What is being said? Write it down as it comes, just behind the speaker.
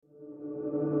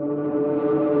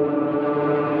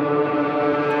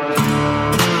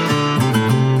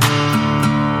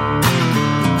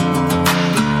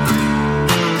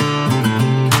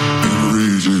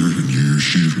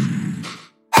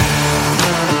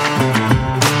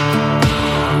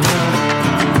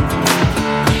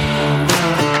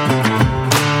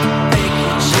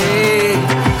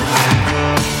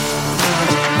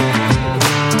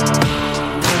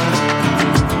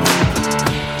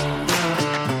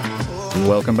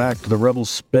Welcome back to the Rebel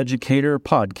Speducator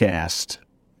podcast,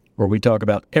 where we talk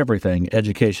about everything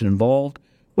education involved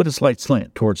with a slight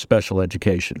slant towards special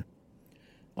education.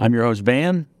 I'm your host,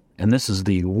 Van, and this is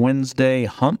the Wednesday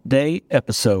Hump-Day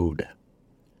episode. A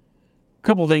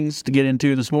couple things to get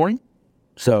into this morning.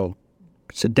 So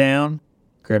sit down,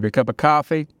 grab your cup of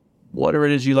coffee, whatever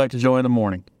it is you like to enjoy in the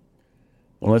morning.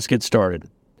 Well, let's get started.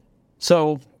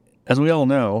 So, as we all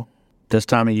know, this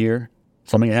time of year,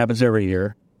 something that happens every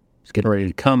year, is getting ready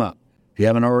to come up. If you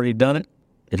haven't already done it,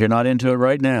 if you're not into it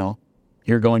right now,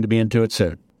 you're going to be into it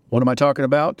soon. What am I talking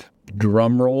about?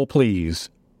 Drum roll, please.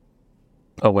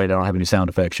 Oh, wait, I don't have any sound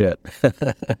effects yet.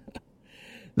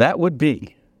 That would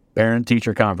be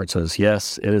parent-teacher conferences.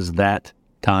 Yes, it is that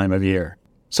time of year.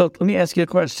 So let me ask you a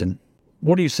question.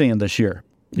 What are you seeing this year?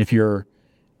 If you're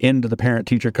into the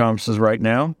parent-teacher conferences right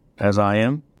now, as I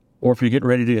am, or if you're getting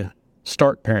ready to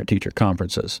start parent-teacher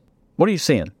conferences, what are you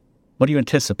seeing? What do you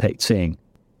anticipate seeing?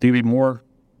 Do you need more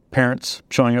parents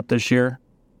showing up this year?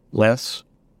 Less?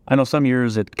 I know some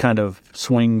years it kind of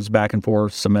swings back and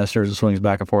forth. Semesters it swings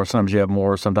back and forth. Sometimes you have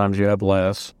more, sometimes you have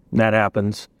less. That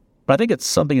happens. But I think it's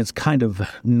something that's kind of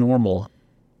normal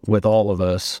with all of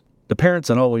us. The parents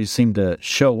that always seem to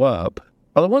show up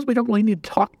are the ones we don't really need to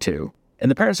talk to. And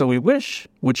the parents that we wish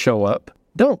would show up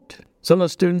don't. Some of the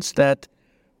students that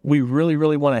we really,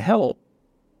 really want to help,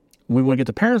 we want to get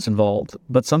the parents involved,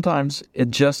 but sometimes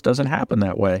it just doesn't happen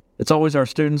that way. It's always our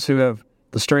students who have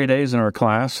the straight A's in our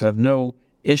class, have no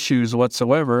issues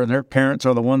whatsoever, and their parents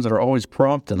are the ones that are always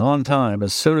prompt and on time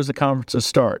as soon as the conferences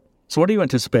start. So what are you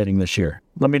anticipating this year?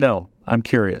 Let me know. I'm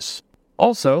curious.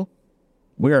 Also,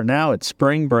 we are now at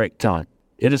spring break time.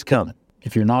 It is coming.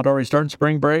 If you're not already starting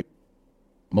spring break,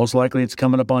 most likely it's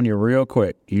coming up on you real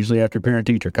quick, usually after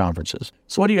parent-teacher conferences.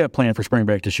 So what do you have planned for spring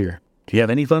break this year? Do you have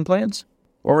any fun plans?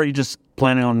 Or are you just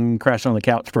planning on crashing on the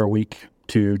couch for a week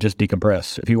to just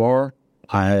decompress? If you are,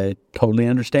 I totally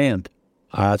understand.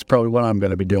 That's probably what I'm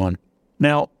going to be doing.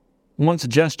 Now, one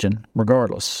suggestion,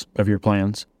 regardless of your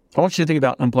plans, I want you to think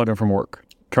about unplugging from work.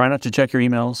 Try not to check your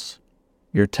emails,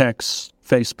 your texts,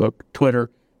 Facebook,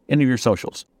 Twitter, any of your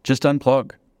socials. Just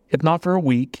unplug. If not for a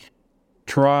week,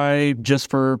 try just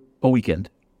for a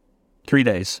weekend, 3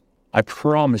 days. I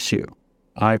promise you,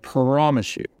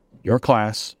 your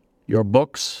class, your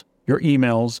books, your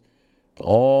emails,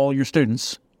 all your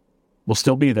students will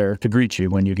still be there to greet you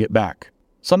when you get back.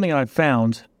 Something I've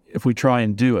found, if we try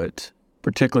and do it,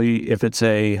 particularly if it's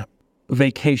a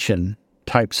vacation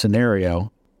type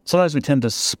scenario, sometimes we tend to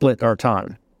split our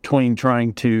time between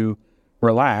trying to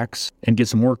relax and get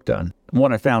some work done. And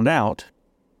what I found out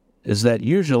is that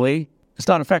usually it's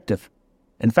not effective.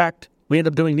 In fact, we end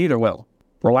up doing neither well,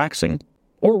 relaxing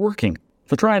or working.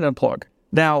 So try and unplug.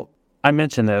 Now, I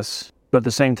mention this, but at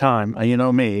the same time, you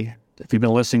know me, if you've been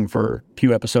listening for a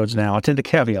few episodes now, I tend to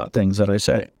caveat things that I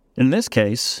say. In this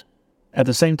case, at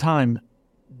the same time,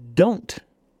 don't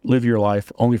live your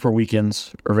life only for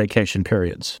weekends or vacation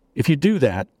periods. If you do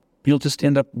that, you'll just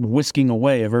end up whisking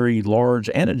away a very large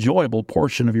and enjoyable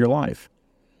portion of your life.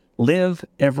 Live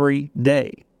every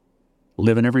day.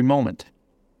 Live in every moment.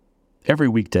 Every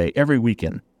weekday, every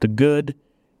weekend. The good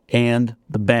and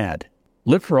the bad.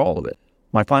 Live for all of it.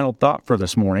 My final thought for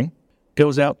this morning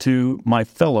goes out to my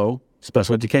fellow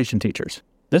special education teachers.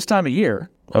 This time of year,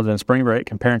 other than spring break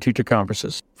and parent-teacher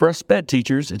conferences, for us SPED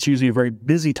teachers, it's usually a very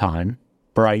busy time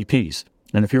for IEPs.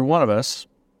 And if you're one of us,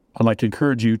 I'd like to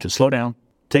encourage you to slow down,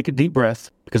 take a deep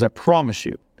breath, because I promise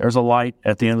you, there's a light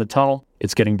at the end of the tunnel.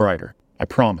 It's getting brighter. I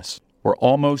promise. We're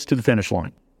almost to the finish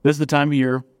line. This is the time of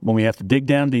year when we have to dig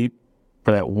down deep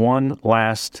for that one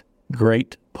last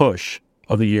great push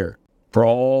of the year. For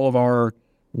all of our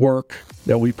work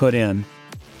that we put in,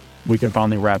 we can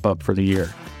finally wrap up for the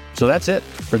year. So that's it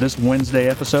for this Wednesday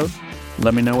episode.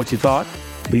 Let me know what you thought.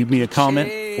 Leave me a comment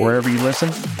wherever you listen,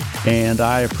 and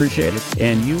I appreciate it.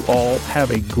 And you all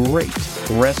have a great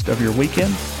rest of your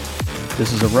weekend.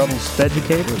 This is a Rebel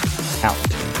Speducator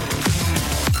out.